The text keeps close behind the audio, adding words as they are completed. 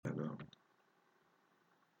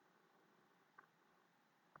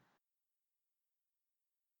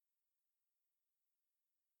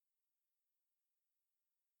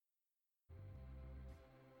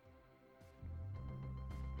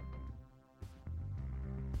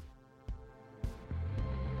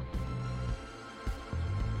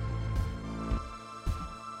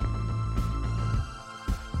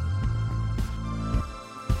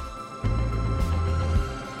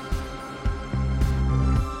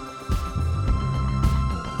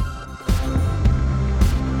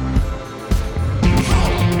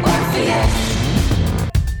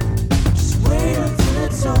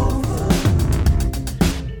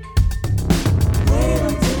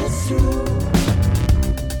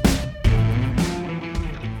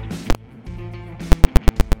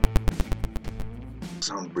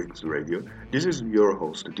Bricks Radio. This is your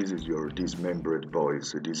host, this is your dismembered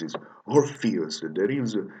voice, this is Orpheus that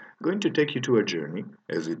is going to take you to a journey,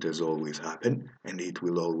 as it has always happened, and it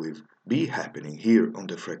will always be happening here on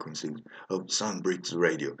the frequencies of Sun Bricks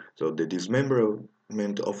Radio. So the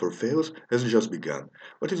dismemberment of Orpheus has just begun.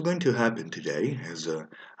 What is going to happen today, as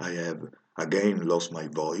I have again lost my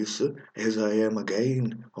voice, as I am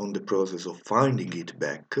again on the process of finding it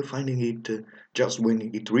back, finding it just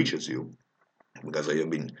when it reaches you, because I have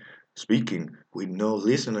been speaking with no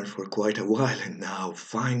listener for quite a while, and now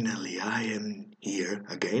finally I am here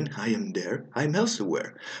again. I am there. I'm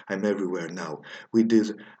elsewhere. I'm everywhere now with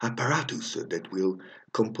this apparatus that will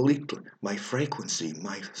complete my frequency,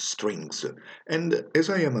 my strings. And as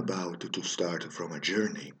I am about to start from a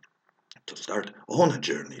journey, to start on a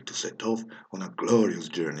journey, to set off on a glorious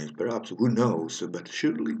journey. Perhaps, who knows, but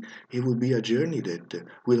surely it will be a journey that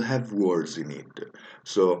will have words in it.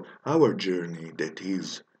 So, our journey that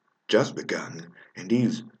is just begun and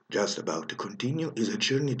is just about to continue is a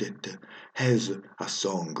journey that has a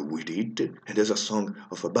song with it and has a song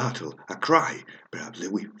of a battle, a cry, perhaps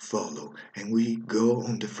that we follow and we go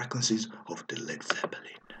on the frequencies of the Led Zeppelin.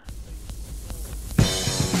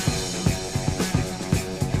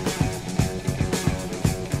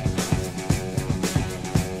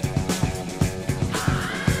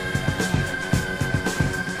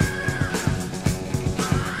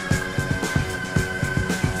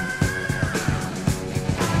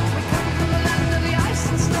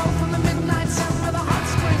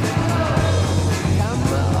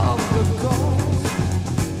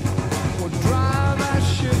 Drive our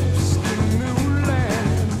ships to new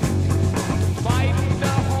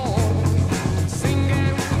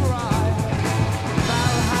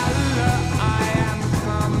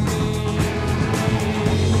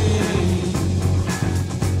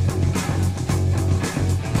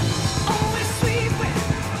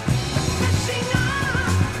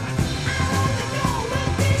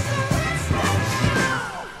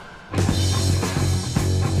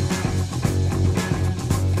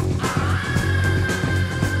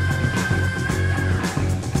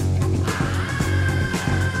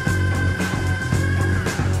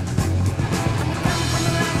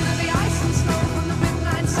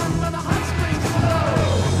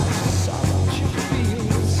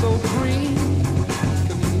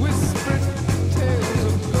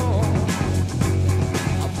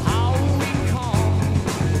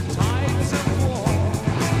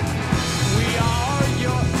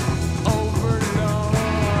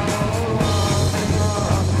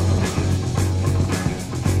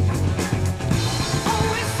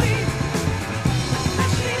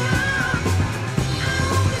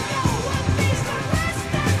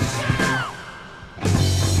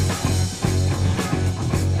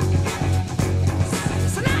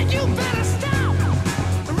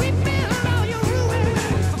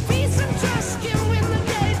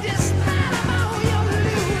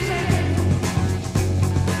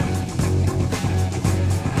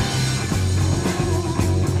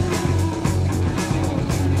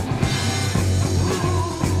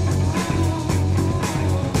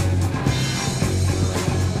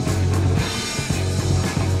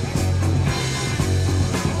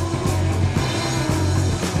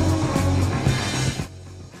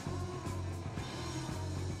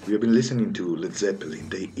We have been listening to Led Zeppelin,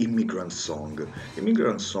 the Immigrant Song.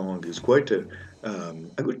 Immigrant Song is quite a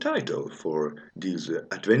good title for this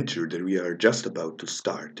adventure that we are just about to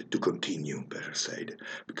start, to continue, better said,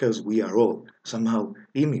 because we are all somehow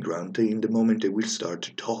immigrant in the moment that we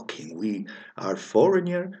start talking. We are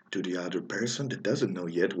foreigner to the other person that doesn't know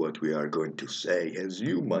yet what we are going to say, as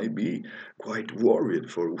you might be quite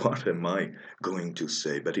worried for what am I going to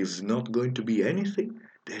say, but it's not going to be anything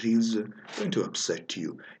that is going to upset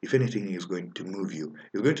you. If anything is going to move you,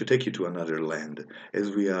 it's going to take you to another land,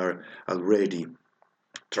 as we are already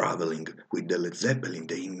traveling with the Led Zeppelin,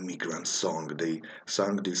 the immigrant song. They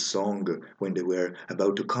sang this song when they were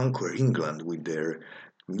about to conquer England with their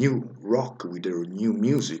new rock, with their new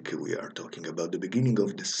music. We are talking about the beginning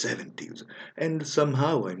of the 70s. And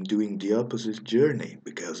somehow I'm doing the opposite journey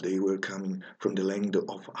because they were coming from the land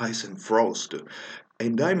of ice and frost.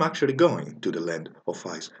 And I'm actually going to the land of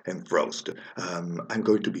ice and frost. I'm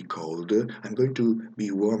going to be cold. I'm going to be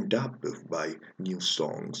warmed up by new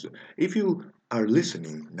songs. If you are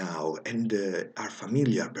listening now and are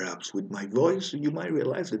familiar perhaps with my voice, you might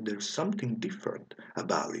realize that there's something different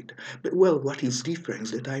about it. But well, what is different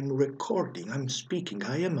is that I'm recording, I'm speaking,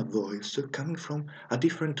 I am a voice coming from a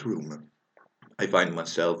different room. I find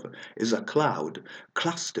myself as a cloud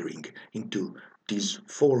clustering into these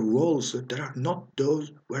four walls that are not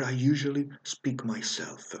those where I usually speak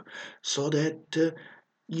myself, so that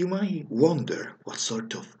You might wonder what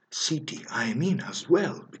sort of city I am in as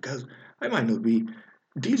well, because I might not be,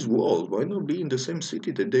 these walls might not be in the same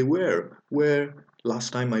city that they were, where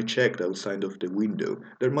last time I checked outside of the window.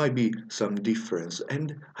 There might be some difference,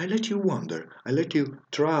 and I let you wonder, I let you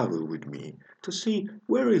travel with me to see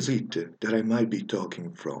where is it that I might be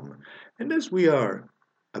talking from. And as we are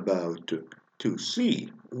about to see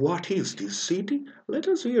what is this city, let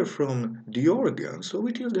us hear from the organ so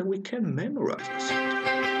it is that we can memorize the city.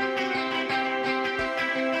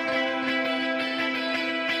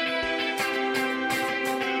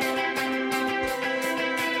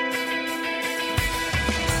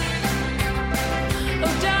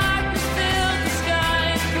 Oh, darkness filled the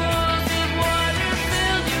skies, pools of water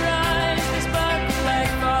filled your eyes. They sparkle like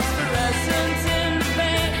phosphorescence in the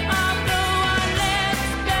pain. Although our lips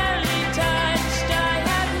barely touched, I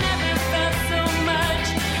have never felt so much,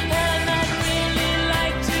 and I'd really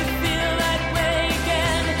like to feel that way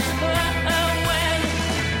again. When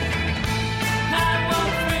I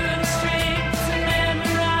walk through the streets and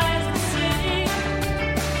memorize the city,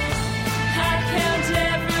 I count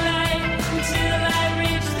every light until I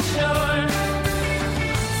reach the shore.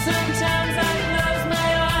 Sometimes I close my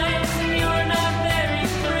eyes and you're not very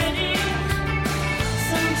pretty.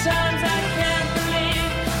 Sometimes I can't believe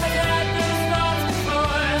I've had those thoughts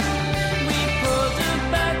before. We pulled a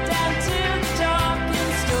bug down to the dock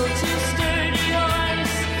and stole two sturdy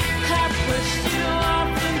oars. I pushed you off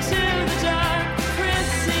into the dark,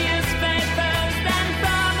 Chrysius vapors. Then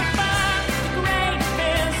from above the great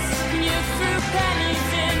abyss, you threw pennies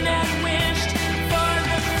in and wished for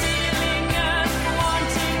the feeling of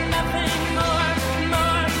wanting nothing more,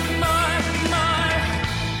 more, more, more.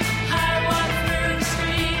 I walk through the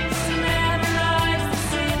streets and memorize the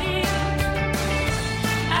city.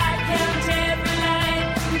 I count every light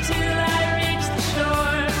until I reach the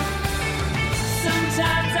shore.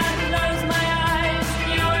 Sometimes I close my eyes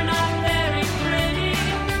and you're not very pretty.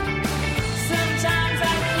 Sometimes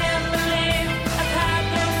I can't believe I've had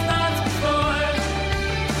those thoughts before.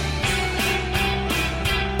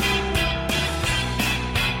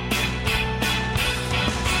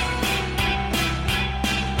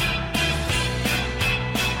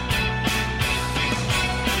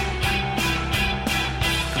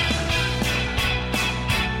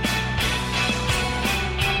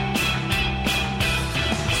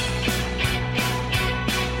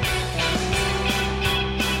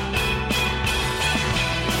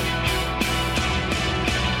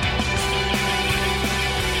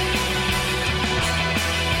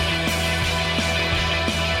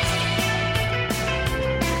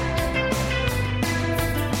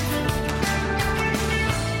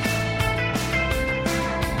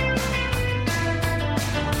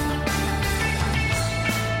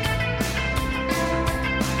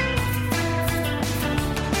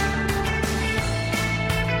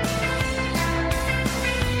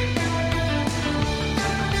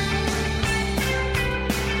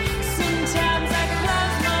 Sometimes I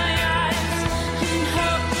close my eyes and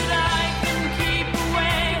hope that I can keep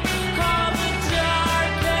away all the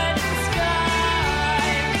dark-headed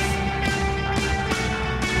skies.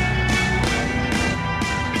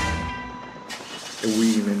 And we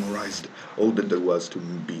memorized all that there was to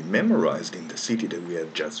be memorized in the city that we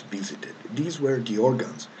had just visited. These were the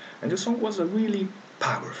organs, and the song was a really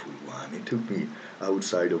powerful one. It took me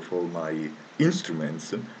outside of all my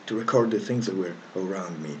instruments to record the things that were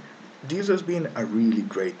around me. This has been a really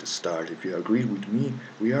great start. If you agree with me,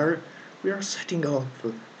 we are setting off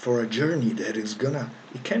for a journey that is gonna,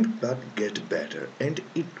 it can't but get better, and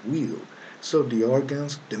it will. So the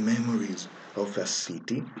organs, the memories of a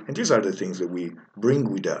city, and these are the things that we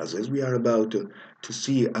bring with us as we are about to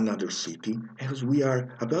see another city, as we are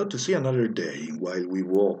about to see another day while we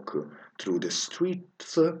walk through the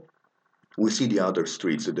streets. We see the other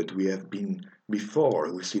streets that we have been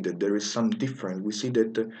before. We see that there is some different. We see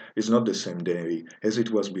that it's not the same day as it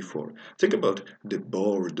was before. Think about the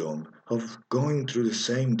boredom of going through the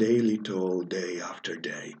same daily toll day after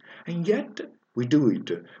day. And yet we do it.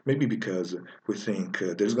 Maybe because we think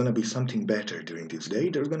there's going to be something better during this day.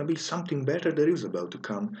 There's going to be something better that is about to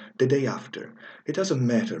come the day after. It doesn't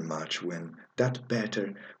matter much when that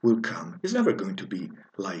better will come. It's never going to be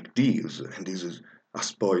like this. And this is a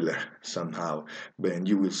spoiler somehow, and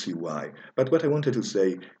you will see why. But what I wanted to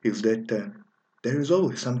say is that there is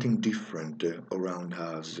always something different around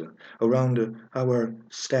us, around our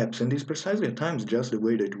steps, and it's precisely at times just the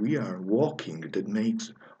way that we are walking that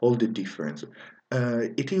makes all the difference.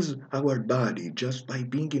 It is our body, just by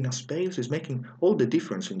being in a space, is making all the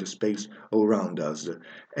difference in the space around us.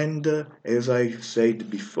 And as I said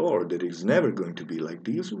before, that is never going to be like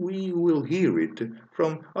this. We will hear it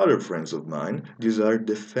from other friends of mine. These are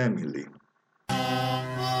the family.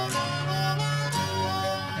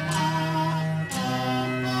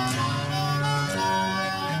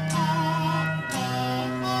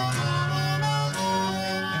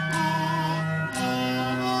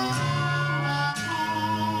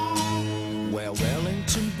 Wear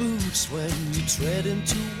Wellington boots when you tread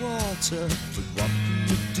into water. But what do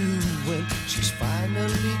you do when she's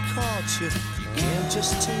finally caught you? You can't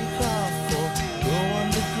just take off or go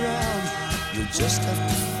underground. You'll just have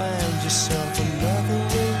to find yourself another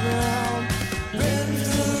way round. Been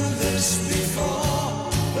through this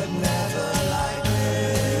before, but never like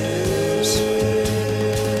this.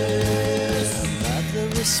 Mother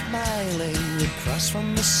is smiling across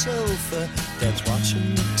from the sofa. Dad's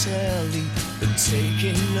watching the telly, but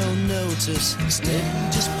taking no notice. Instead he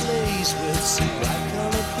just plays with some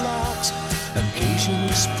bright-colored blocks.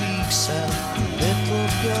 Occasionally speaks out in little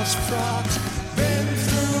girls' frocks. Been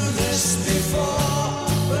through this before,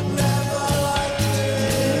 but never like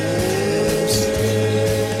this.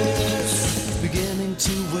 Beginning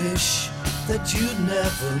to wish that you'd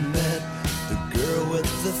never met the girl with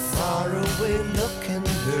the faraway look in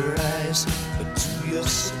her eyes. But to your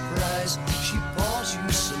surprise, she pours you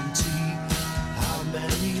some tea. How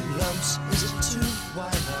many lumps is it? 2?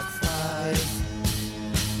 Why not 5?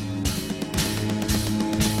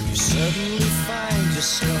 You suddenly find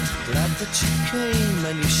yourself glad that you came,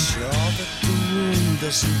 and you're sure that the room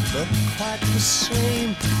doesn't look quite the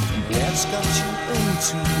same. Dad's got you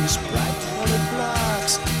into these bright colored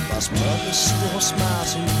blocks, whilst mother still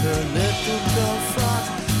smiles in her little girl frock.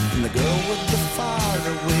 And the girl with the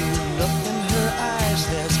faraway look in her eyes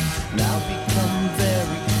has now become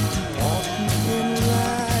very important in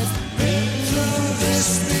life. Been through this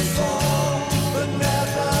before, but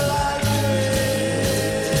never like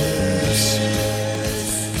this.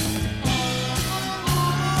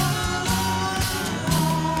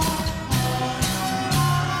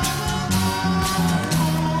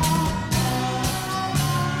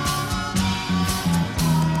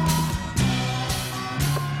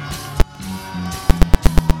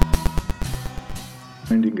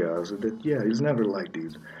 Reminding us that, yeah, it's never like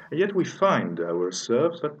this. And yet we find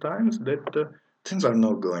ourselves at times that things are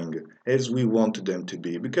not going as we want them to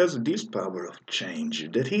be, because this power of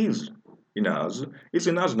change that is in us is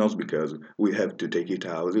in us not because we have to take it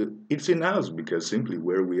out. It's in us because simply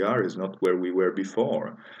where we are is not where we were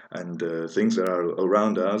before. And things that are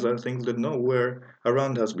around us are things that no were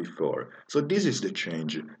around us before. So this is the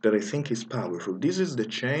change that I think is powerful. This is the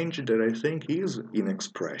change that I think is in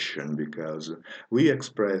expression, because we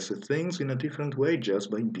express things in a different way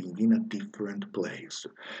just by being in a different place.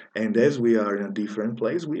 And as we are in a different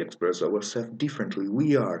place, we express ourselves differently.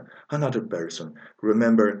 We are another person.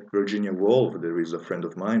 Remember Virginia Woolf, there is a friend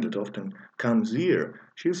of mine that often comes here.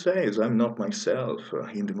 She says, I'm not myself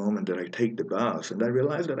in the moment that I take the bus, and I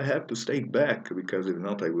realize that I have to stay back, because if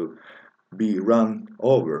not, I will be run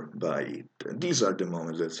over by it. These are the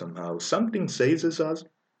moments that somehow something seizes us,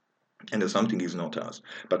 and something is not us.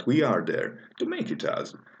 But we are there to make it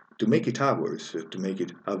us, to make it ours, to make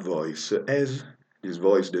it a voice, as this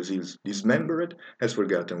voice that is dismembered has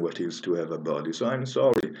forgotten what it is to have a body. So I'm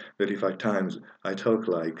sorry that if at times I talk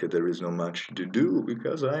like there is not much to do,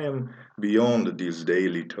 because I am beyond this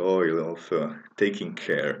daily toil of taking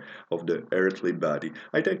care of the earthly body.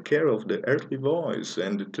 I take care of the earthly voice,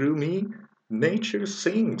 and through me nature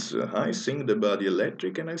sings. I sing the body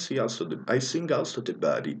electric, and I sing also the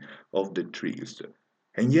body of the trees.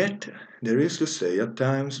 And yet, there is to say, at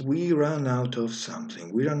times we run out of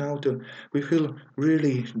something. We feel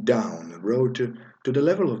really down, brought to the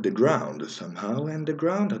level of the ground somehow, and the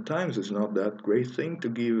ground at times is not that great thing to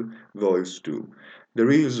give voice to.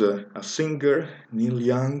 There is a singer, Neil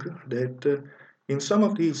Young, that in some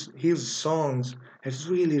of his songs has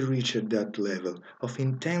really reached that level of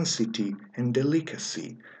intensity and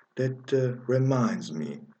delicacy that reminds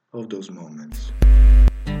me of those moments.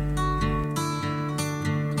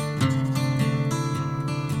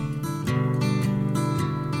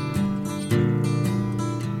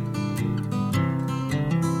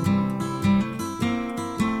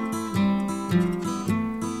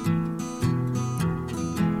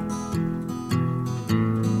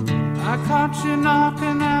 I caught you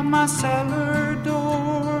knocking at my cellar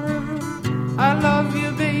door. I love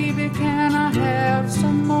you, baby, can I have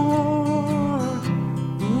some more?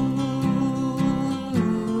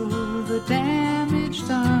 Ooh, the damage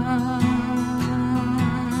done.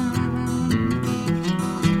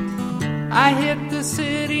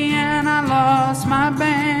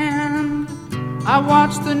 I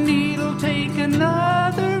watched the needle take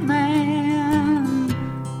another man.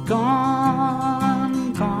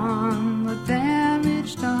 Gone, gone, the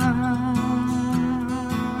damage done.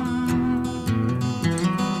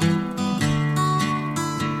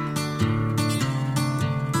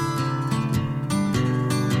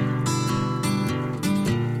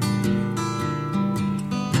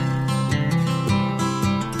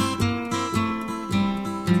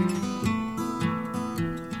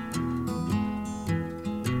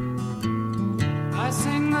 I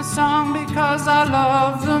sing the song because I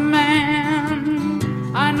love the man.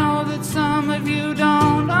 I know that some of you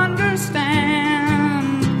don't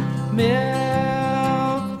understand.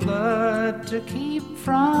 Milk blood to keep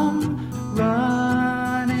from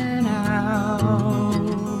running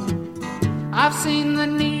out. I've seen the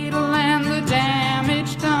needle and the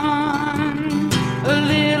damage done. A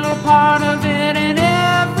little part of it in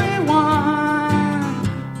everyone.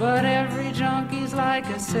 But every junkie's like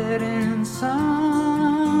a setting sun.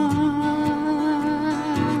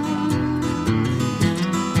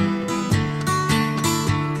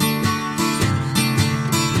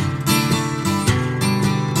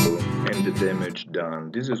 And the damage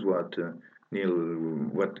done. This is what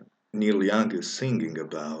Neil Young is singing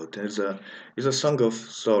about. It's a song of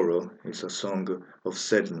sorrow. It's a song of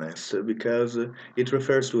sadness because it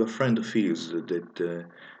refers to a friend of his that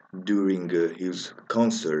during his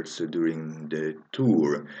concerts during the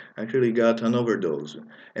tour actually got an overdose.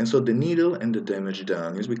 And so the needle and the damage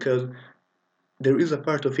done is because there is a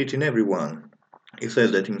part of it in everyone. He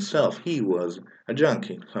says that himself he was a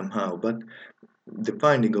junkie somehow, but the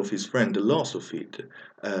finding of his friend, the loss of it,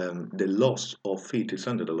 it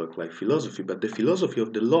sounded a lot like philosophy, but the philosophy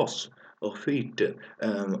of the loss of it,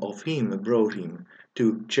 of him, brought him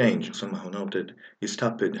to change somehow. Not that he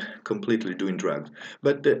stopped completely doing drugs,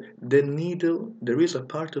 but the needle, there is a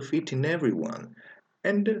part of it in everyone,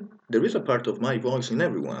 and there is a part of my voice in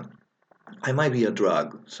everyone. I might be a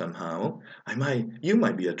drug somehow. You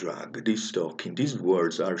might be a drug. This talking, these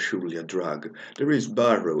words are surely a drug. There is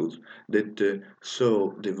Burroughs that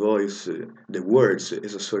saw the voice, the words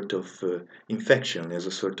as a sort of infection, as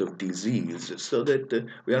a sort of disease, so that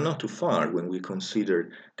we are not too far when we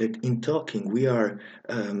consider that in talking we are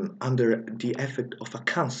under the effect of a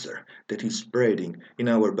cancer that is spreading in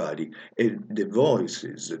our body. The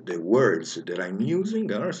voices, the words that I'm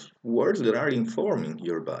using are words that are informing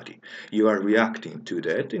your body. You are reacting to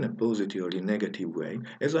that in a positive or in negative way,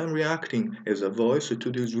 as I'm reacting as a voice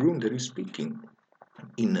to this room that is speaking,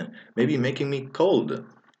 in maybe making me cold,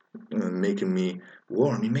 making me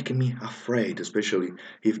warm, making me afraid, especially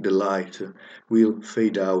if the light will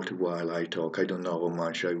fade out while I talk. I don't know how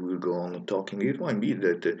much I will go on talking. It might be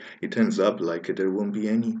that it ends up like there won't be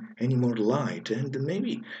any more light, and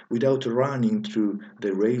maybe without running through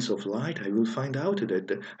the rays of light, I will find out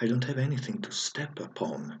that I don't have anything to step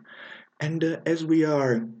upon. And as we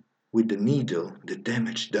are with the needle, the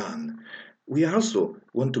damage done, we also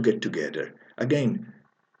want to get together. Again,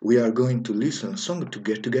 we are going to listen a song to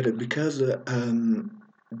get together because the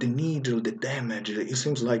needle, the damage, it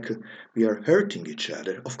seems like we are hurting each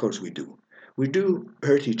other. Of course we do. We do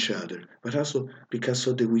hurt each other, but also because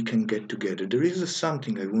so that we can get together. There is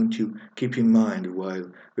something I want you keep in mind while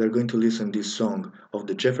we are going to listen this song of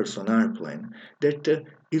the Jefferson Airplane, that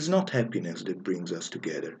it's not happiness that brings us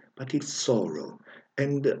together, but it's sorrow.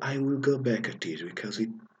 And I will go back at it because it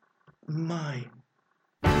might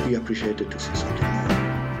be appreciated to see something more.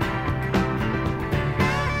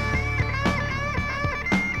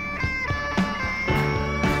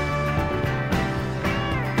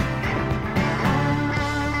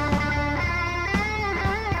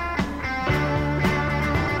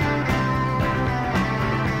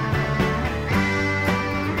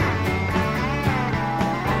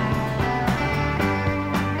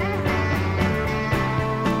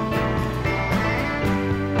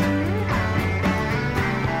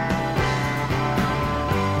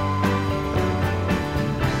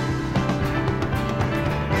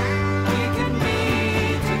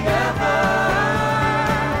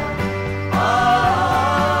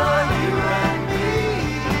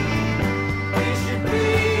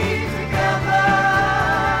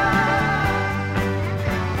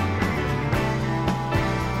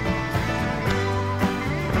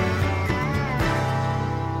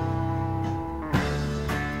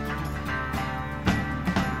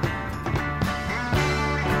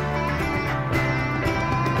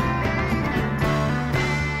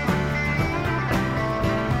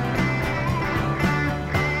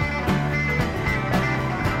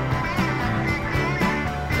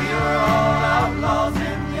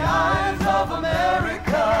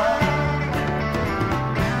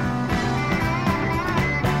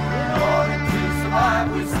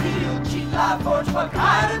 forge for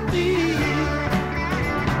pride and deed.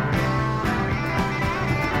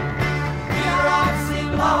 We are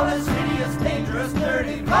obscene, lawless, hideous, dangerous,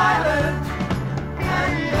 dirty, violent,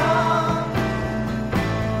 and young.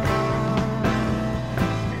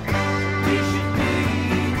 We should be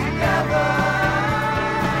together.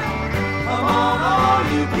 Come on, all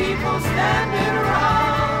you people standing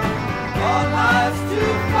around, our lives to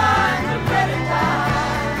find a better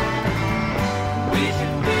time. We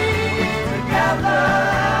should be together.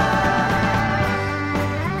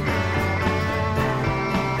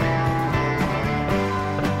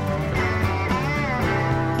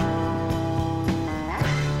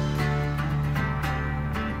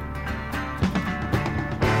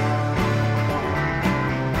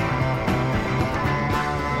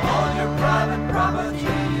 All your private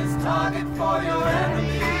property is target for your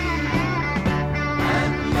enemy,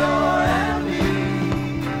 and your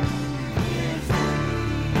enemy is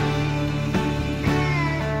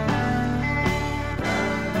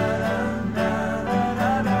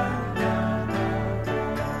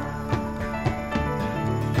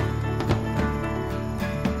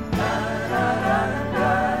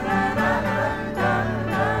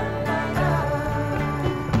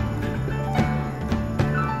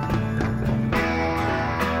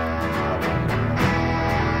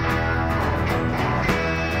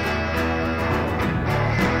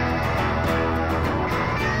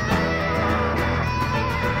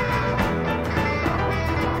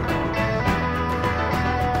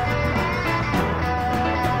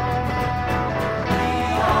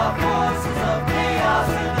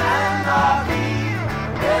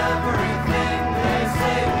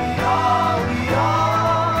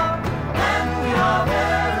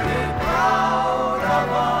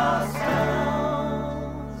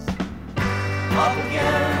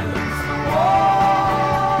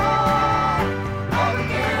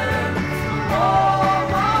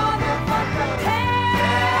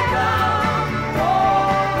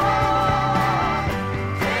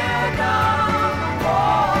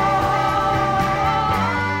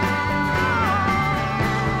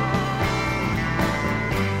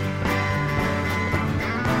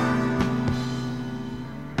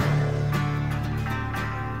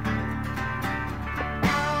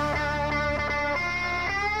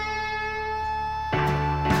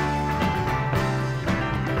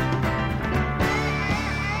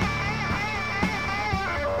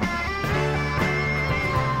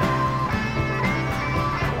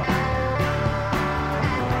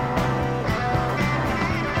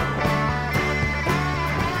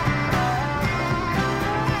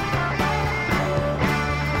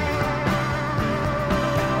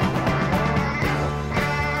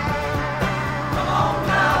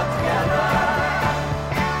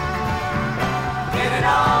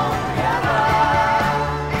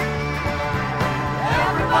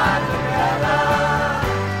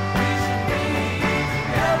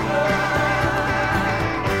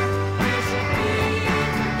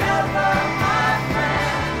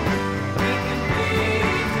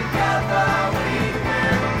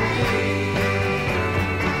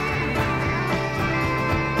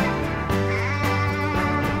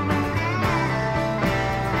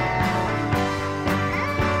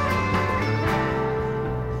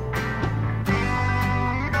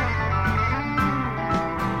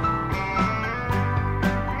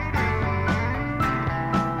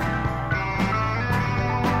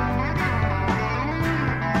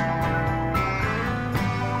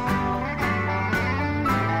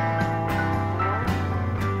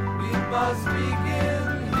must begin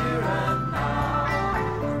here and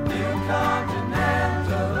now. New continent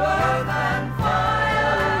of earth and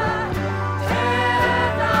fire. Tear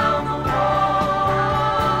down the wall.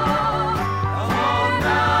 Come on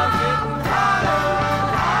now, getting higher and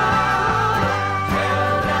higher.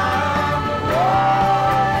 Tear down the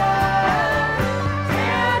wall.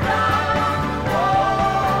 Tear down the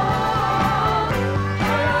wall.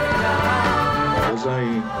 Tear down. Was I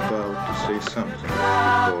about to say something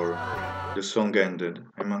before the song ended?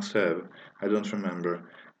 I must have. I don't remember.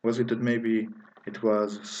 Was it that maybe it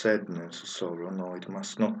was sadness, sorrow? No, it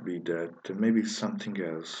must not be that. Maybe something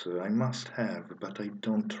else. I must have, but I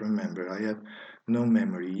don't remember. I have no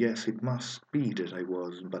memory. Yes, it must be that I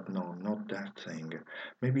was, but no, not that thing.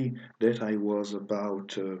 Maybe that I was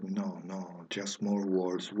about. No, just more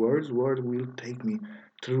words. Words will take me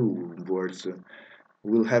through. Words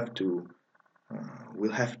will have to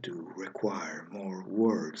will have to require more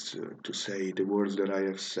words to say the words that I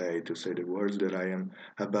have said, to say the words that I am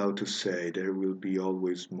about to say. There will be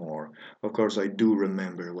always more. Of course, I do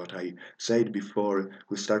remember what I said before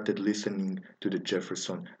we started listening to the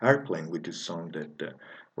Jefferson Airplane with this song that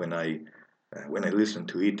when I When I listen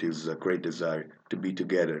to it, is a great desire to be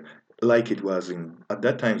together, like it was in at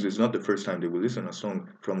that time. It's not the first time that we listen a song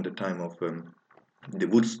from the time of the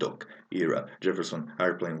Woodstock era. Jefferson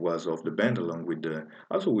Airplane was of the band, along with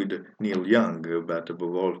also with Neil Young, but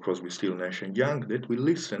above all Crosby, Still, Nash and Young, that we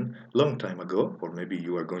listened long time ago, or maybe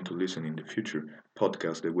you are going to listen in the future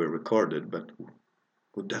podcasts that were recorded, but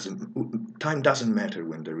who doesn't time doesn't matter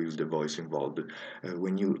when there is the voice involved.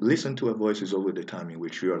 When you listen to a voice is always the time in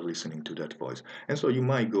which you are listening to that voice, and so you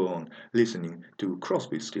might go on listening to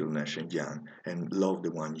Crosby, Still, Nash and Young and love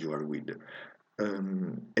the one you are with.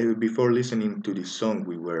 Before listening to this song,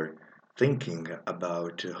 we were thinking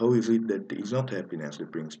about how is it that it's not happiness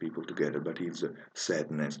that brings people together, but it's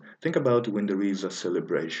sadness. Think about when there is a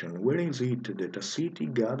celebration. Where is it that a city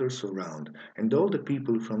gathers around, and all the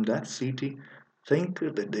people from that city think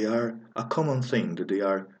that they are a common thing, that they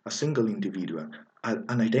are a single individual,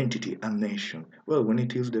 an identity, a nation? Well, when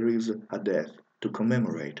it is there is a death to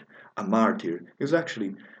commemorate, a martyr is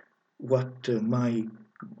actually what might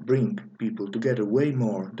bring people together way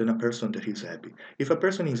more than a person that is happy. If a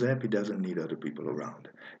person is happy, doesn't need other people around.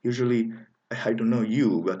 Usually, I don't know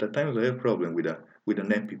you, but at times I have problem with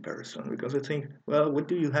an happy person because I think, well, what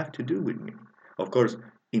do you have to do with me? Of course,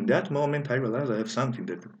 in that moment, I realize I have something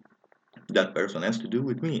that that person has to do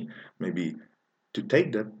with me. Maybe to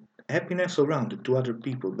take that happiness around to other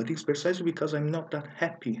people, but it's precisely because I'm not that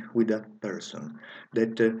happy with that person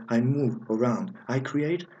that I move around. I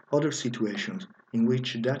create other situations in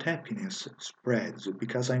which that happiness spreads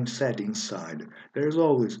because I'm sad inside. There's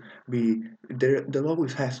always be there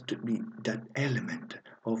always has to be that element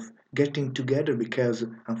of getting together because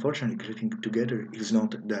unfortunately getting together is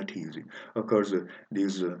not that easy. Of course,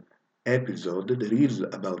 this episode that is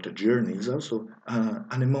about a journey is also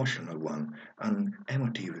an emotional one, an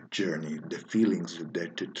emotive journey, the feelings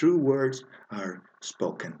that through words are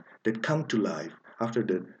spoken, that come to life after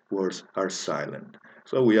the words are silent.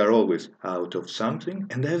 So we are always out of something,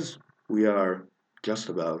 and as we are just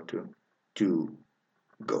about to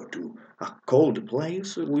go to a cold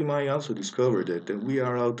place, we might also discover that we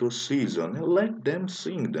are out of season. Let them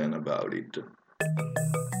sing then about it.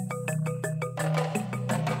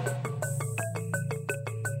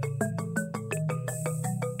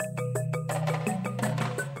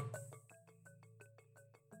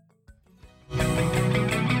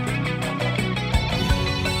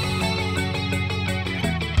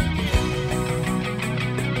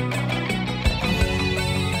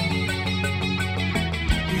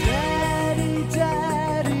 Daddy,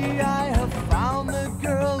 Daddy, I have found the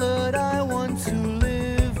girl that I want to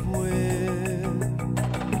live with.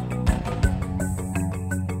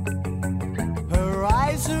 Her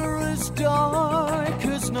eyes are as dark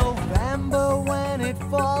as November when it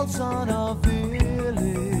falls on our village.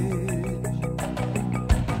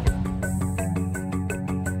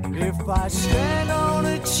 If I stand on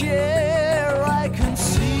a chair, I can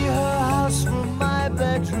see her house from my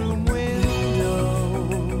bedroom window.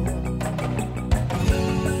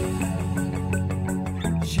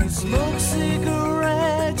 She smokes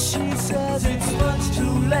cigarettes, she says it's much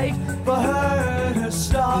too late for her to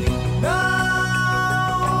stop. No!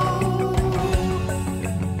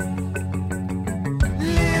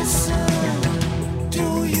 Listen,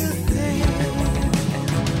 do you think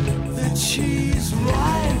that she's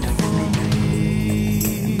right for me?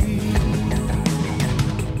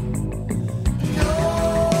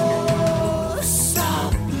 No,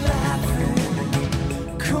 stop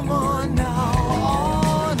laughing. Come on now,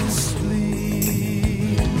 honestly.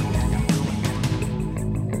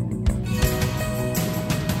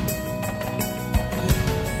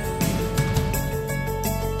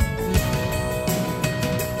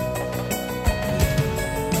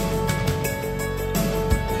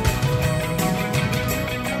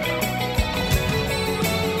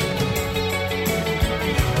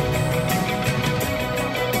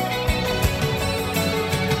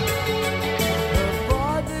 Her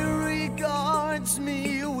father regards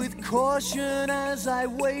me with caution as I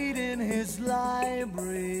wait in his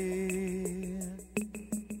library.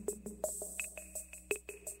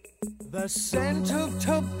 The scent of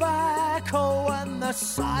tobacco and the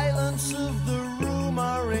silence of the room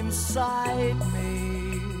are inside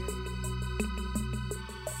me.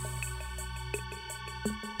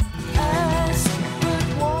 Ask but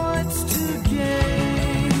wants to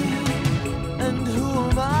gain, and who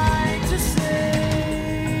am I to say?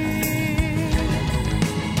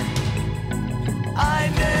 I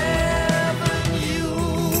never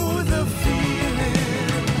knew the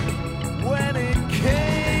feeling when it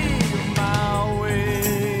came my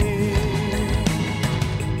way.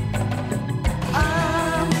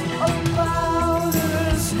 I'm a louder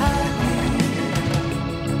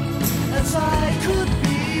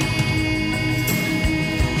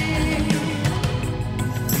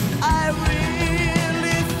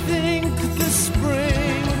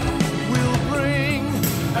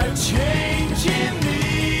a change in me.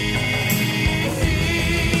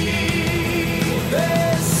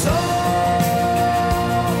 There's something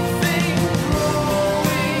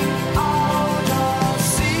growing out of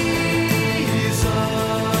season.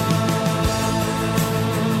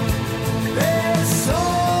 There's something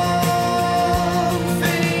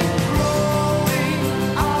growing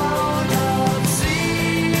out of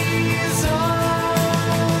season.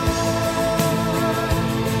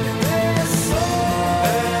 There's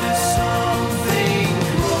something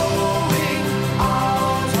growing out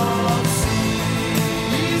of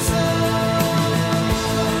season.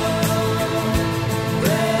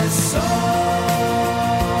 There's something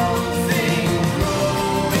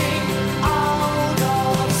growing out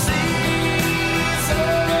of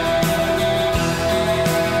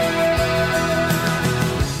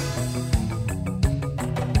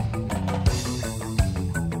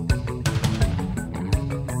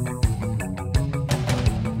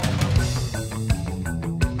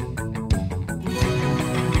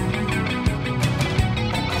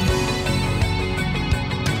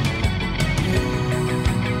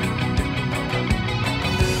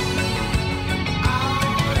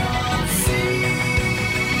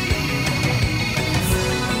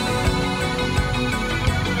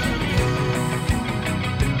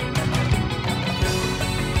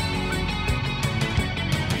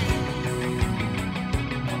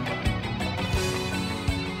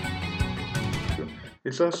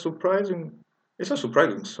It's a surprising it's a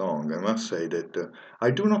surprising song. I must say that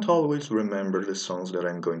I do not always remember the songs that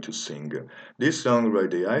I'm going to sing. This song, right,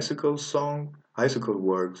 the Icicle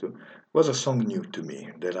Works, was a song new to me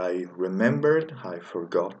that I remembered, I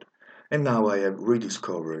forgot, and now I have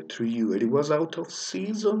rediscovered through you. It was out of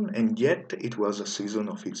season, and yet it was a season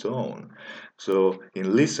of its own. So,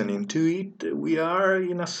 in listening to it, we are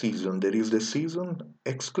in a season that is the season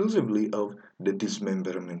exclusively of the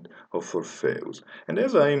dismemberment of Orpheus. And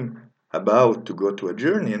as I'm about to go to a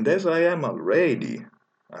journey, and as I am already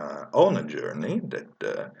on a journey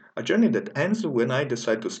that ends when I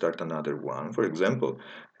decide to start another one. For example,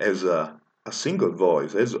 as a single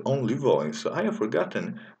voice, as only voice, I have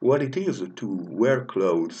forgotten what it is to wear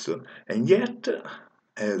clothes, and yet,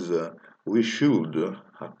 as we should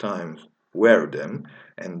at times wear them,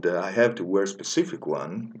 and I have to wear specific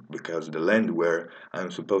one because the land where I'm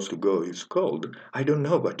supposed to go is cold. I don't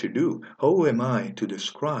know what to do. How am I to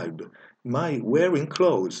describe my wearing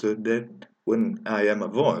clothes that when I am a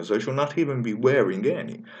voice I should not even be wearing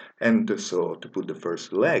any? And so to put the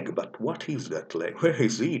first leg, but what is that leg? Where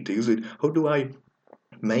is it? Is it? How do I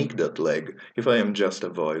make that leg? If I am just a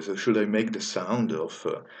voice, should I make the sound of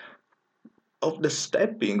the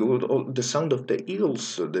stepping or the sound of the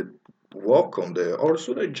heels that walk on there, or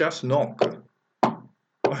should I just knock?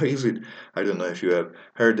 Or is it? I don't know if you have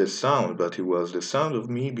heard the sound, but it was the sound of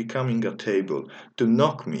me becoming a table to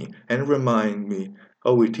knock me and remind me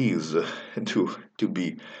how it is to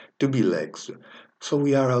be to be legs. So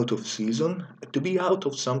we are out of season. To be out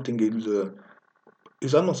of something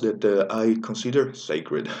is almost that I consider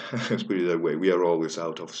sacred. Let's put it that way. We are always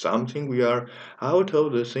out of something. We are out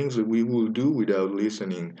of the things that we will do without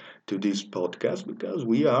listening to this podcast because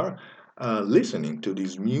we are listening to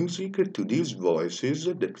this music, to these voices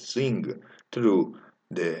that sing through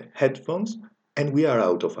the headphones, and we are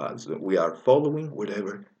out of us. We are following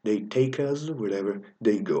wherever they take us, wherever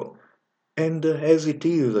they go. And as it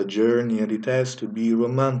is a journey and it has to be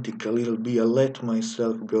romantic, a little bit, I let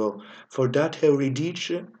myself go for that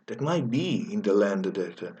heritage that might be in the land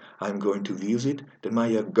that I'm going to visit, that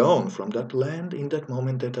might have gone from that land in that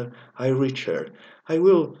moment that I reach her. I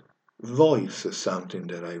will voice something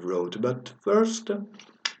that I wrote, but first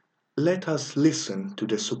let us listen to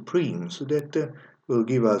the Supremes that will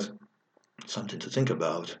give us something to think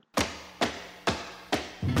about.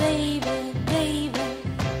 Baby, baby,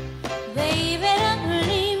 baby, don't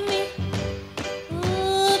leave me.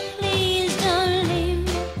 Ooh, please don't leave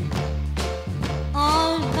me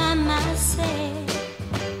all by myself.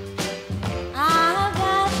 I've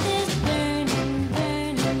got this burning,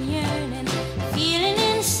 burning, yearning feeling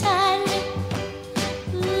inside me.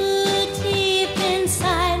 Ooh, deep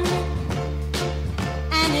inside me,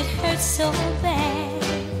 and it hurts so bad.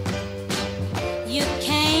 You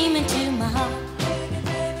came into my heart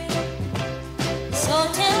so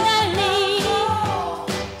tenderly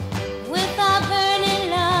with a burning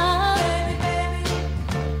love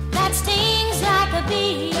that stings like a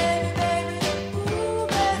bee.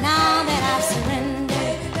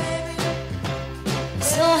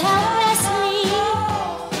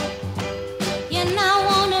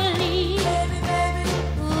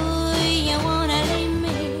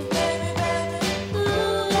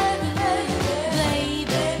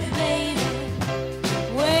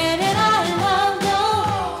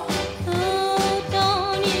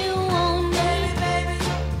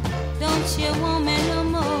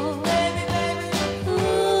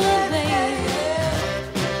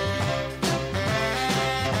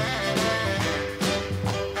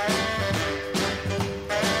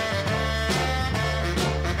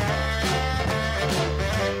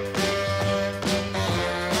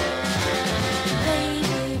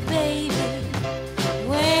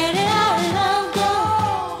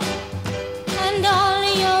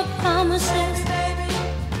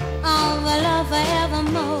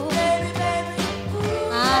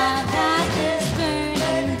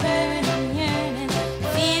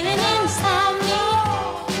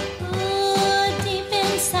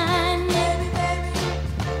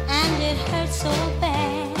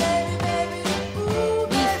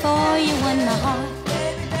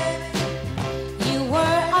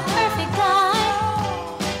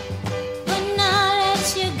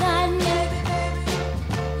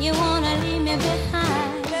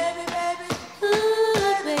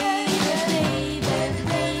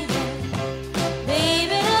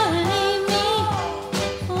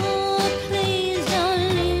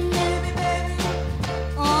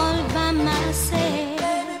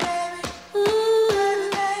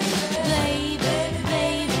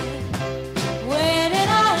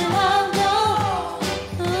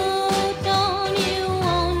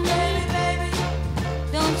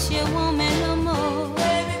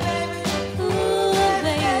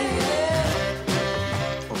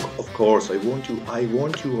 course, I want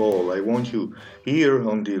you all, I want you here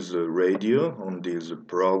on this radio, on this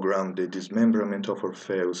program, the dismemberment of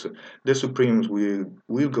Orpheus. The Supremes will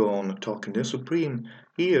go on talking. The Supreme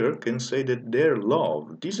here can say that their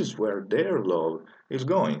love, this is where their love is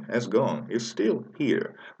going, has gone, is still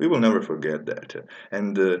here. We will never forget that.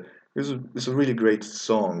 And it's a really great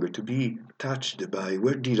song to be touched by.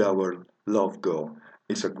 Where did our love go?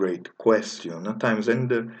 It's a great question at times,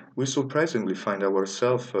 and we surprisingly find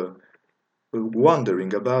ourselves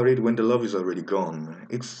wondering about it when the love is already gone.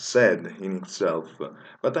 It's sad in itself,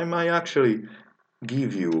 but I might actually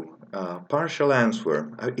give you a partial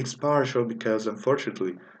answer. It's partial because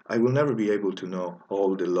unfortunately I will never be able to know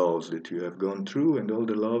all the loves that you have gone through and all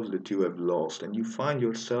the loves that you have lost, and you find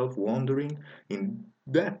yourself wondering in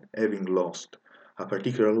that having lost a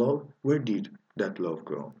particular love, where did that love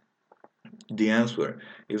go? The answer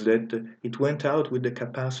is that it went out with the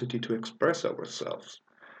capacity to express ourselves.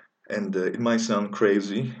 And it might sound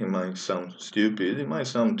crazy, it might sound stupid, it might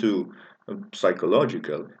sound too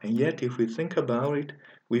psychological. And yet, if we think about it,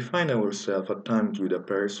 we find ourselves at times with a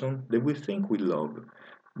person that we think we love.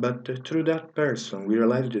 But through that person, we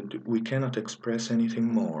realize that we cannot express anything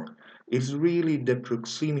more. It's really the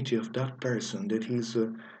proximity of that person that is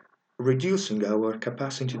reducing our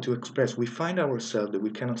capacity to express. We find ourselves that we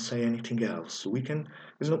cannot say anything else. We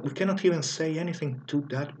cannot even say anything to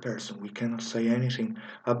that person. We cannot say anything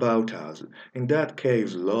about us. In that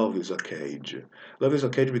case, love is a cage. Love is a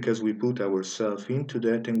cage because we put ourselves into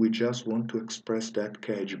that and we just want to express that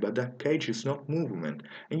cage. But that cage is not movement.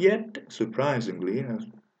 And yet, surprisingly,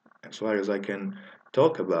 as far as I can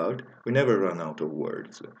talk about, we never run out of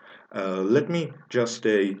words. Let me just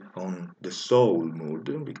stay on the soul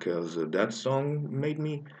mood because that song made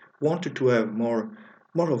me wanted to have more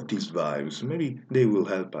of these vibes. Maybe they will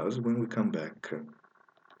help us when we come back.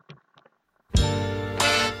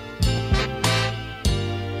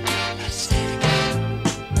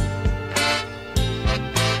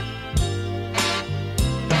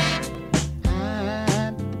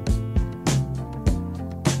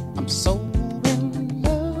 I'm so in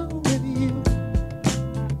love with you.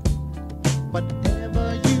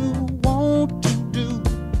 Whatever you want to do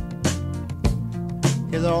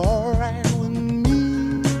is alright with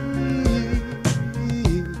me.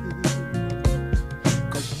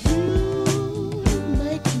 'Cause you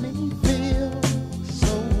make me feel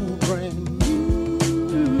so brand new.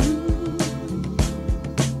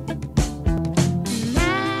 And I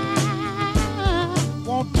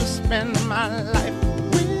want to spend my life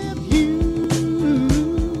with you.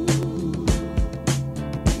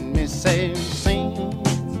 Me say sing,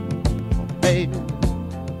 baby,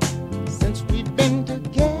 since we've been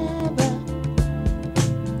together.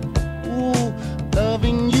 Ooh,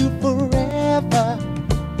 loving you forever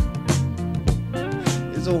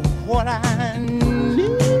is what I need.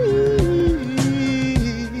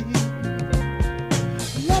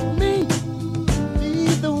 Let me be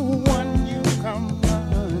the one you come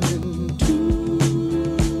running to.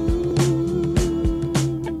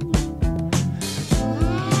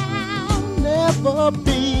 I'll never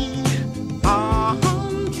be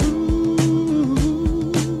untrue.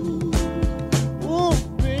 Oh,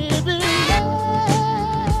 baby,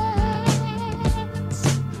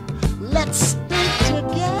 let's stay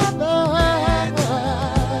together.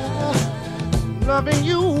 Loving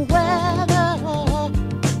you weather,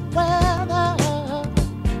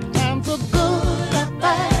 times are good or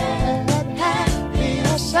bad, happy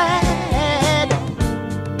or sad.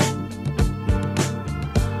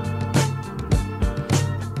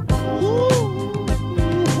 Ooh,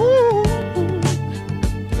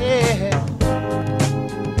 yeah.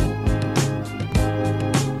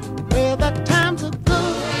 Whether times are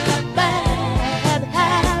good or bad,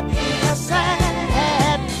 happy or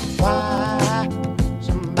sad. Why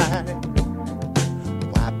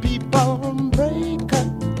why people break up?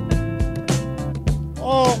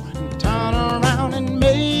 Oh, and turn around and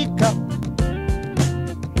make up.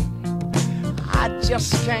 I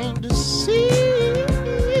just came to see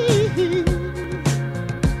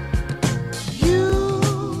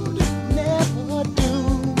you'd never do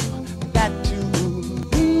that to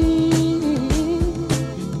me,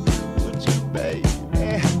 would you, baby?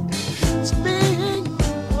 Being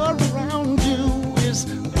around you is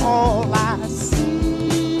all I see.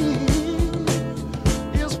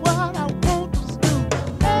 Is what I want us to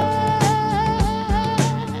do.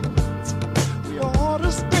 We ought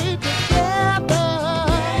to stay together.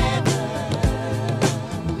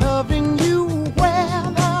 Loving you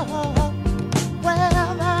weather,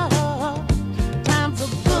 times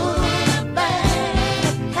are good,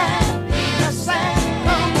 bad, happy or sad.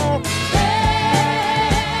 Come on,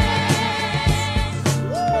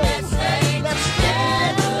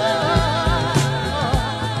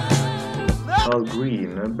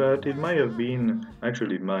 but it might have been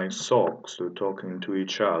actually my socks talking to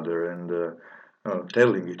each other and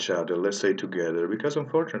telling each other, let's say together, because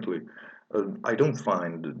unfortunately I don't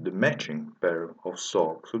find the matching pair of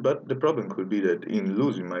socks. But the problem could be that in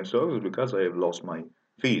losing my socks, because I have lost my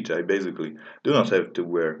feet, I basically do not have to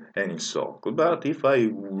wear any sock. But if I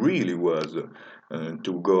really was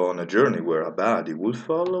to go on a journey where a body would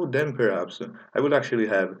follow, then perhaps I would actually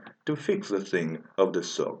have to fix the thing of the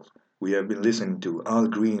socks. We have been listening to Al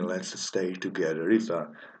Green, Let's Stay Together. It's a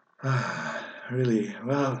really,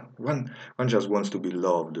 well, one just wants to be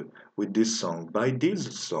loved with this song, by this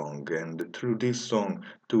song, and through this song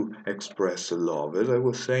to express love. As I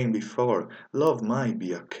was saying before, love might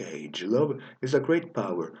be a cage. Love is a great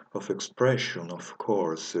power of expression, of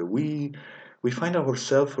course. We find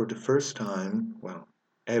ourselves for the first time, well,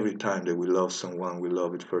 every time that we love someone, we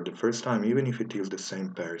love it for the first time, even if it is the same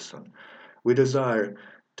person. We desire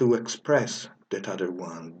to express that other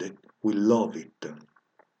one, that we love it,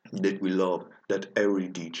 that we love that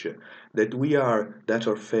Eurydice, that we are that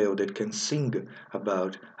Orfeo that can sing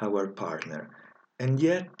about our partner. And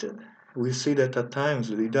yet we see that at times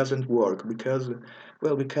it doesn't work because,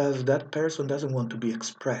 well, because that person doesn't want to be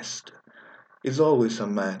expressed. It's always a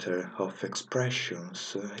matter of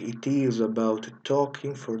expressions. It is about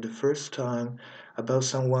talking for the first time about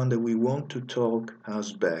someone that we want to talk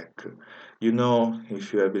us back. You know,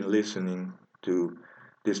 if you have been listening to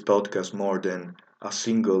this podcast more than a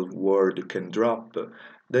single word can drop,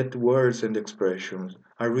 that words and expressions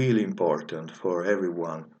are really important for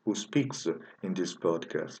everyone who speaks in this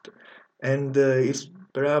podcast. And it's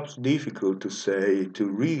perhaps difficult to say, to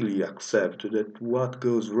really accept that what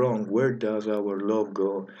goes wrong, where does our love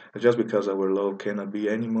go, just because our love cannot be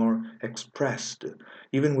any more expressed.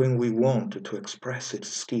 Even when we want to express it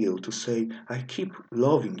still, to say, I keep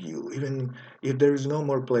loving you, even if there is no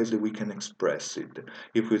more place that we can express it.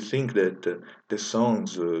 If we think that the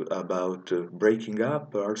songs about breaking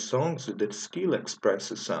up are songs that still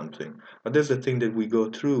express something. But that's the thing that we go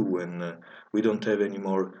through when we don't have any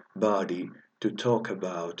more body to talk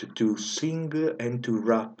about, to sing and to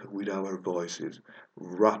rap with our voices.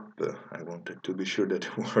 Rap, I wanted to be sure that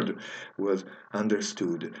the word was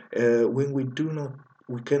understood. When we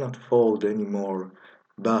cannot fold any more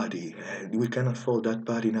body, we cannot fold that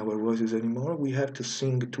body in our voices anymore, we have to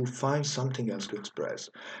sing to find something else to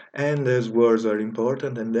express. And as words are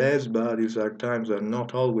important and as bodies are times are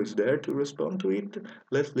not always there to respond to it,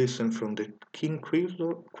 let's listen from the King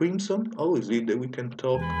Crimson. How is it that we can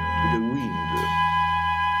talk to the wind?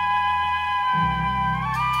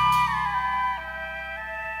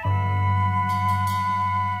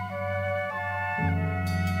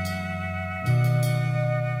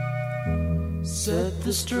 Said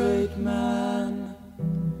the straight man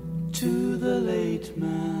to the late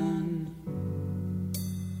man,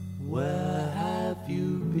 where have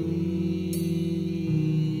you been?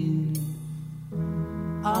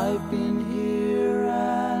 I've been here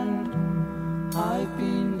and I've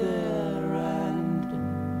been there and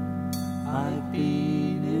I've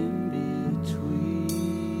been in between.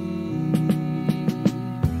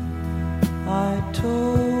 I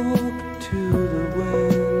talk to the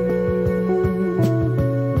wind.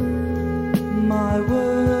 My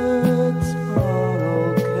words are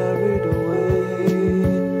all carried away.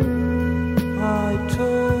 I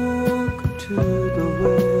talk to the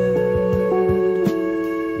wind.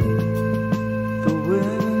 The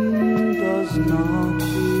wind does not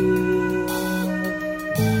hear.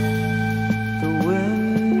 The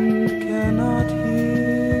wind cannot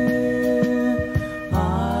hear.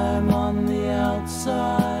 I'm on the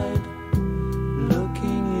outside,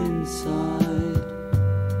 looking inside.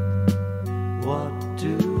 What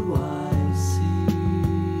do I see?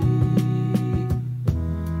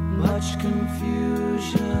 Much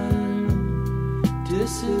confusion,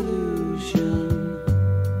 disillusion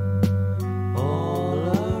all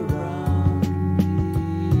around me.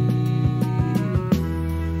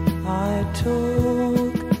 I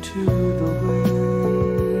talk to the wind.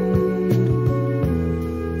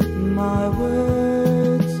 My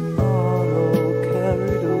words are all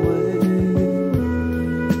carried away.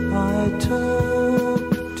 I talk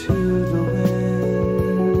to the wind.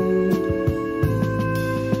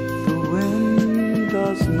 The wind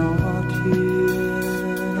does not hear.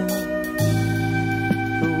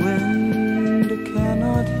 The wind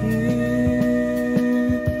cannot hear.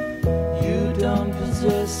 You don't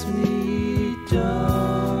possess me,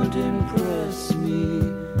 don't impress me.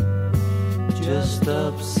 Just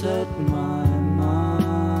upset my mind.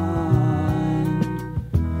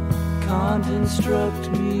 Can't instruct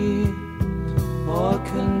me or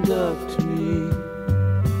conduct me,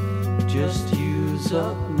 just use use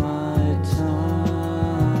up my time.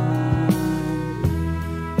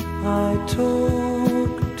 I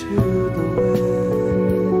talk to the wind.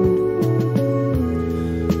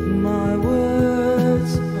 My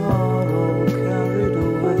words are all carried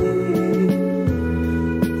away.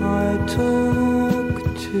 I talk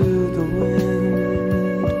to the wind.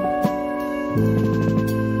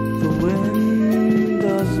 The wind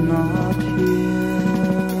does not hear.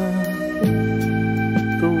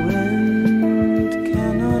 The wind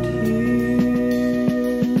cannot hear.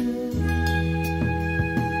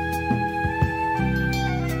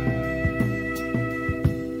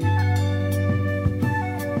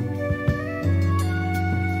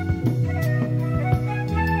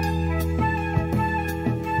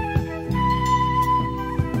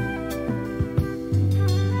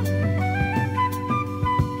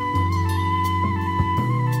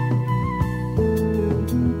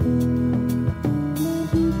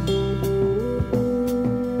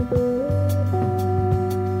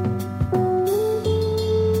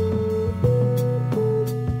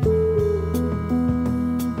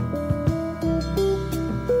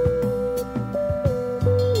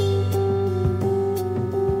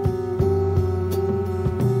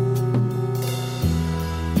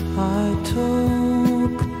 I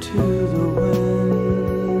talk to the wind.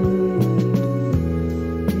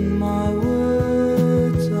 My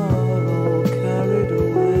words are all carried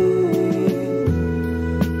away.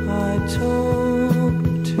 I talk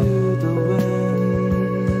to the wind.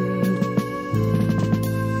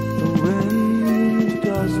 The wind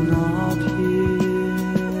does not hear.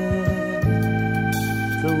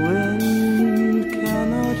 The wind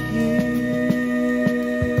cannot hear.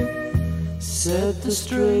 Said the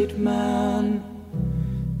straight man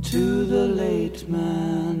to the late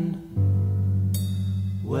man,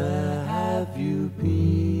 where have you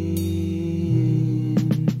been?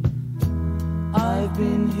 I've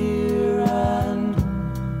been here and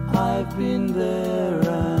I've been there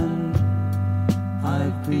and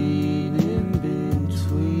I've been in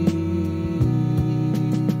between.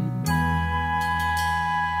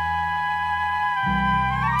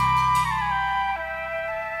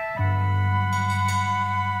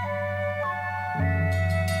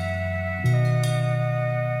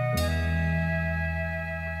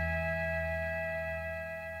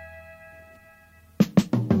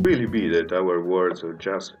 Really be that our words are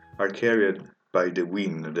carried by the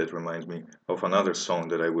wind. That reminds me of another song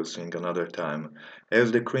that I will sing another time,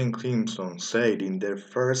 as the King Crimson said in their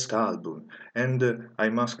first album. And I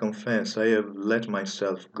must confess, I have let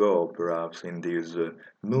myself go perhaps in this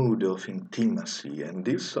mood of intimacy, and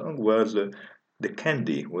this song was the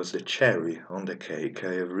candy, was the cherry on the cake.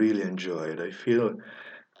 I have really enjoyed.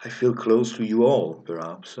 I feel close to you all,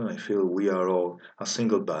 perhaps. I feel we are all a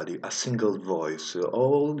single body, a single voice,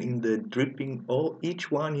 all in the dripping, all each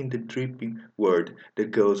one in the dripping word that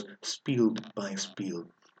goes spill by spill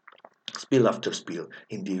after spill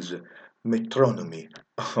in this metronomy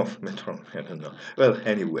of metronomy. I don't know. Well,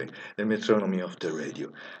 anyway, the metronomy of the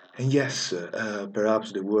radio. And yes,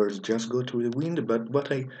 perhaps the words just go through the wind, but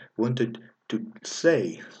what I wanted to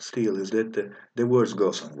say still is that the words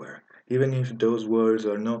go somewhere. Even if those words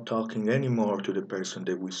are not talking anymore to the person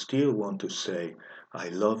that we still want to say, I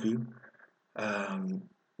love you, um,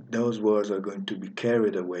 those words are going to be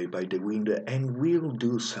carried away by the wind and will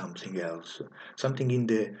do something else, something in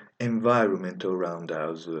the environment around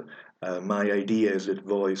us. My idea is that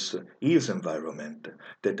voice is environment,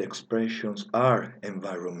 that expressions are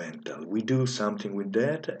environmental. We do something with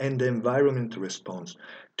that, and the environment responds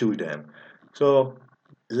to them. So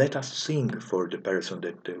let us sing for the person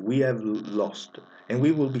that we have lost, and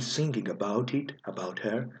we will be singing about it, about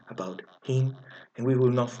her, about him, and we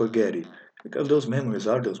will not forget it. Because those memories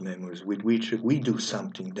are those memories with which we do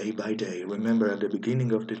something day by day. Remember at the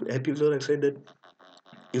beginning of the episode, I said that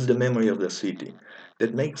is the memory of the city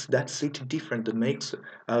that makes that city different, that makes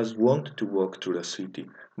us want to walk through the city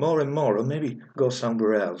more and more, or maybe go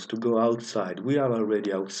somewhere else, to go outside. We are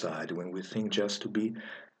already outside when we think just to be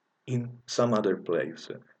in some other place.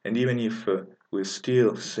 And even if we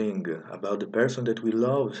still sing about the person that we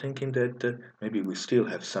love, thinking that maybe we still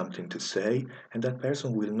have something to say, and that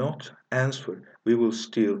person will not answer, we will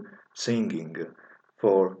still singing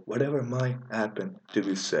for whatever might happen to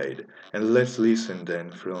be said. And let's listen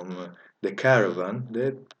then from the Caravan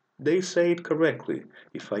that they say it correctly.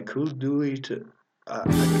 If I could do it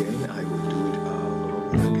again, I would do it all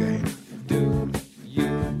over again. Do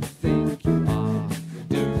you think you are?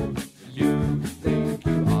 Do you think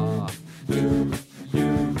you are? Do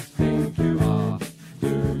you think you are?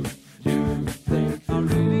 Do you think you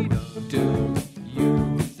really do? Do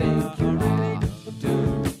you think you are? Do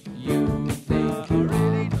you think you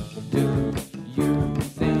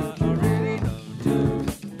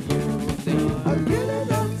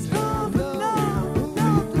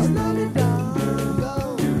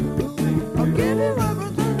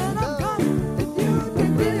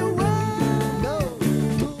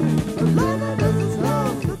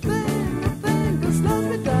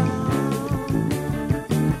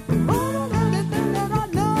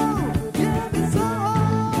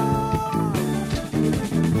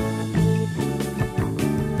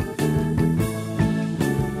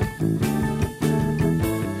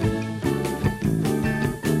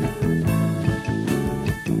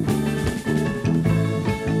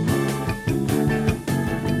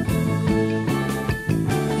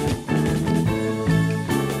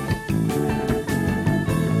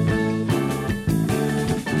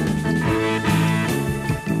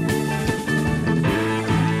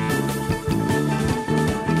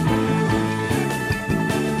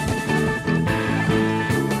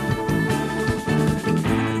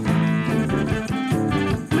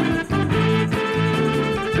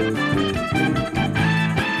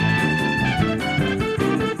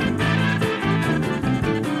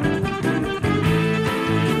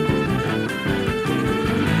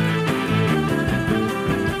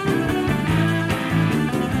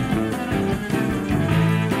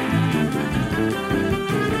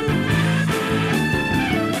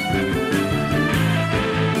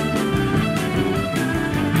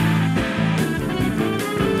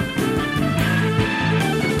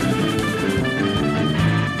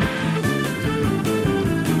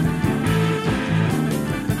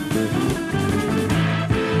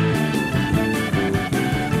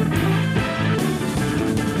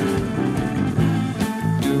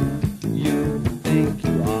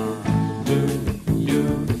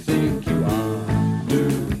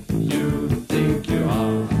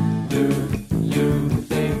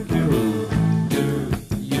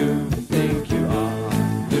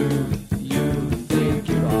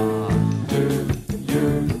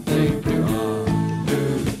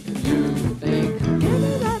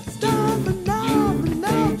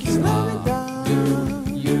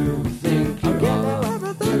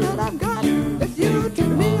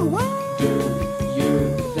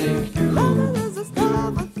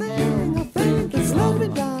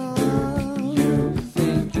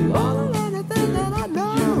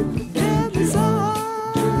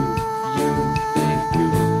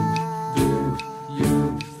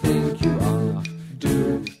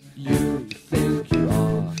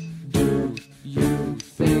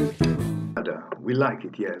like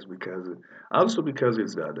it, yes, because also because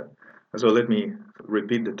it's Dada. So let me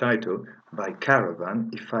repeat the title by Caravan.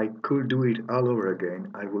 If I could do it all over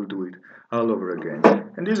again, I will do it all over again.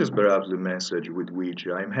 And this is perhaps the message with which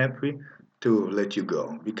I'm happy to let you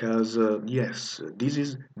go, because yes, this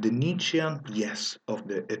is the Nietzschean yes of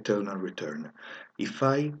the eternal return. If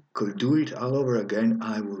I could do it all over again,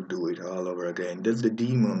 I will do it all over again. That's the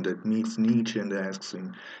demon that meets Nietzsche and asks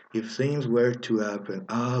him, if things were to happen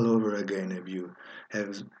all over again,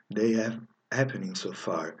 have they have happening so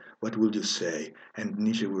far, what would you say? And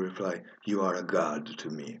Nietzsche will reply, you are a god to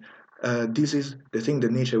me. This is the thing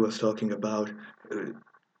that Nietzsche was talking about.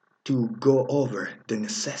 To go over the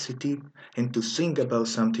necessity and to think about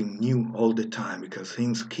something new all the time because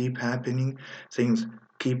things keep happening, things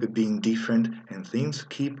keep being different, and things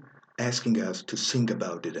keep asking us to think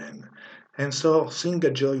about them. And so, sing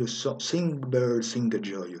a joyous song, sing bird, sing a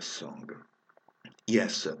joyous song.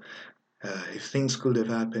 Yes, if things could have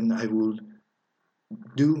happened, I would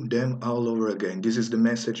do them all over again. This is the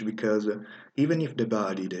message because even if the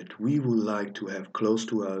body that we would like to have close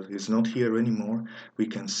to us is not here anymore, we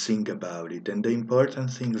can think about it. And the important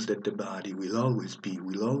thing is that the body will always be,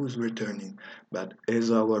 will always returning, but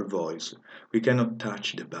as our voice. We cannot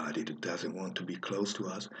touch the body that doesn't want to be close to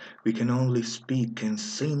us. We can only speak and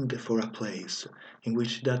sing for a place in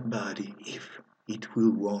which that body, if it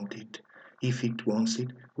will want it, if it wants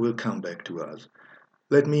it, will come back to us.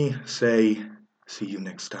 Let me say, see you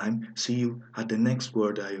next time. See you at the next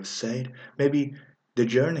word I have said. Maybe the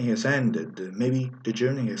journey has ended. Maybe the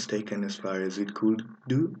journey has taken as far as it could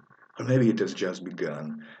do. Or maybe it has just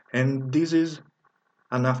begun. And this is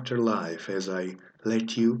an afterlife as I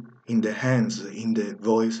let you in the hands, in the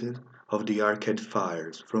voices of the Arcade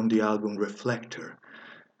Fires from the album Reflector.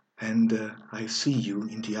 And I see you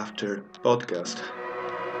in the after podcast.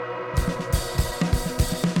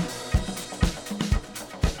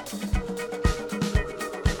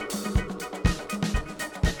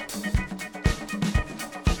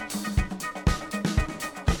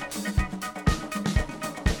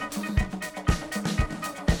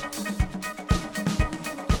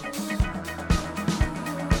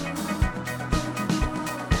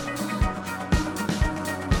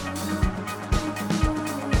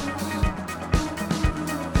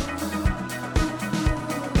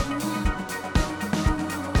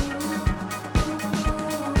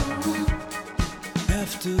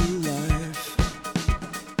 Afterlife.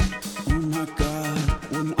 Oh my God,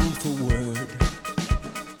 what an awful word.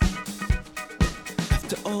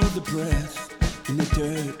 After all the breath and the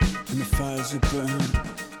dirt and the fires that burn,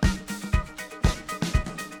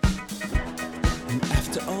 and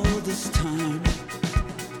after all this time,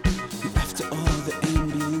 and after all the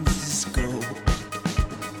ambulances go,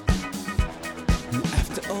 and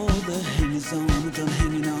after all the hangers on, done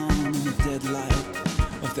hanging on in the dead light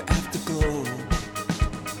of the afterglow.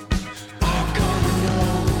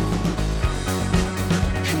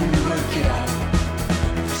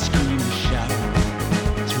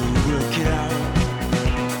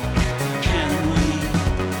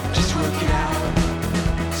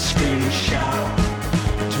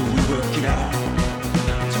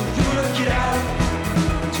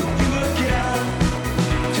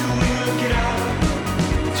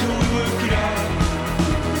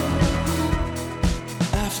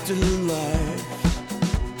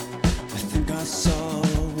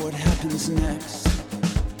 Next.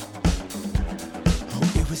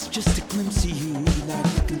 Oh, it was just a glimpse of you, like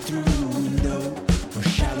looking through a window or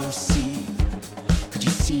shallow sea. Could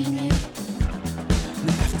you see me? And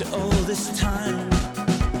after all this time,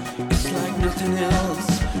 it's like nothing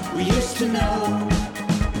else we used to know.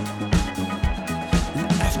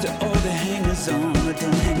 And after all the hangers on, we're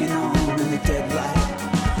done hanging on in the dead light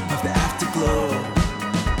of the afterglow.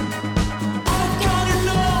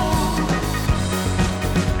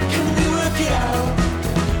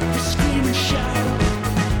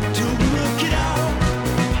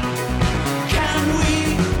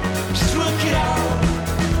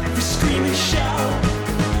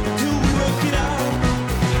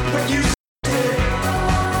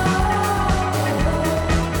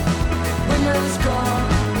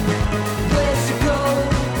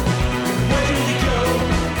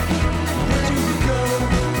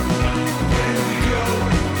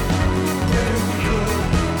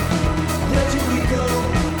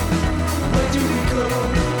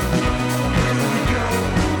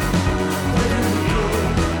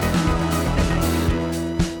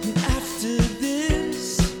 After this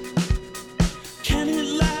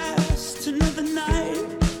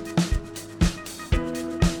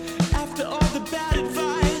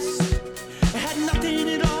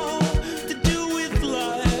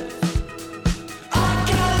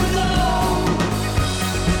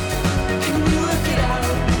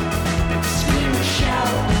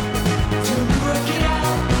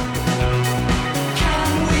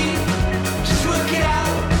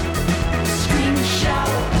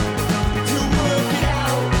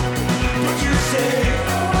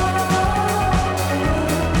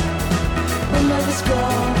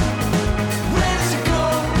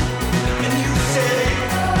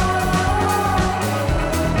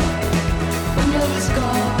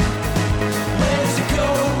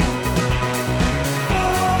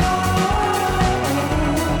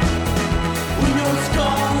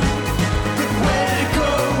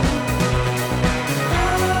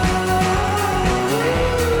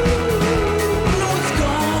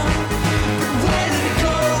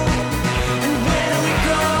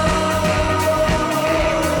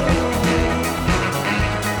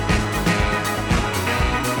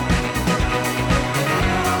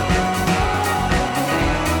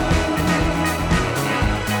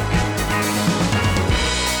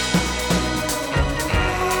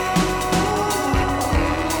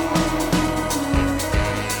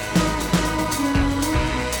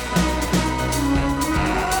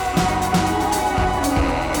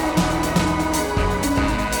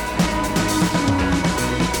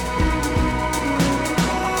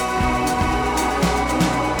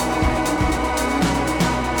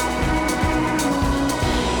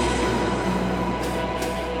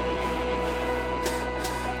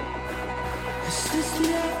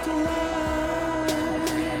It's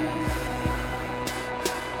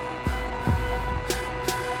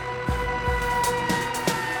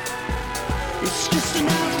just an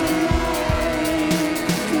afterlife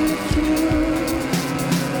with you.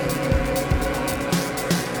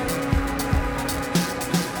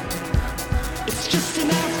 It's just an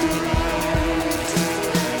afterlife.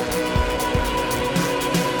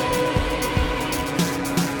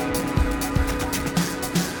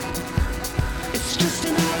 It's just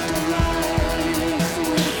an afterlife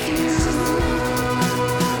with you.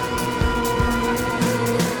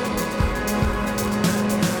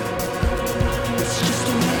 It's just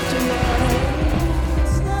an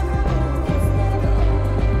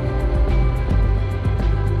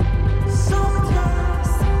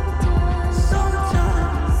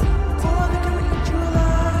Sometimes, for the great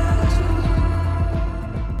July,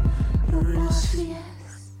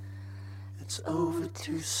 yes, it's over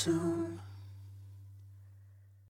too soon.